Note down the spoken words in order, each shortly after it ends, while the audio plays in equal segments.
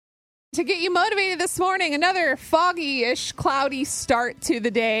To get you motivated this morning, another foggy-ish, cloudy start to the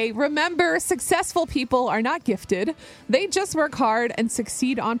day. Remember, successful people are not gifted. They just work hard and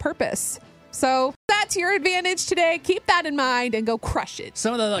succeed on purpose. So that's your advantage today. Keep that in mind and go crush it.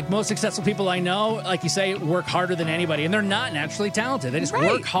 Some of the most successful people I know, like you say, work harder than anybody, and they're not naturally talented. They just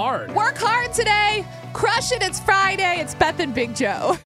work hard. Work hard today. Crush it. It's Friday. It's Beth and Big Joe.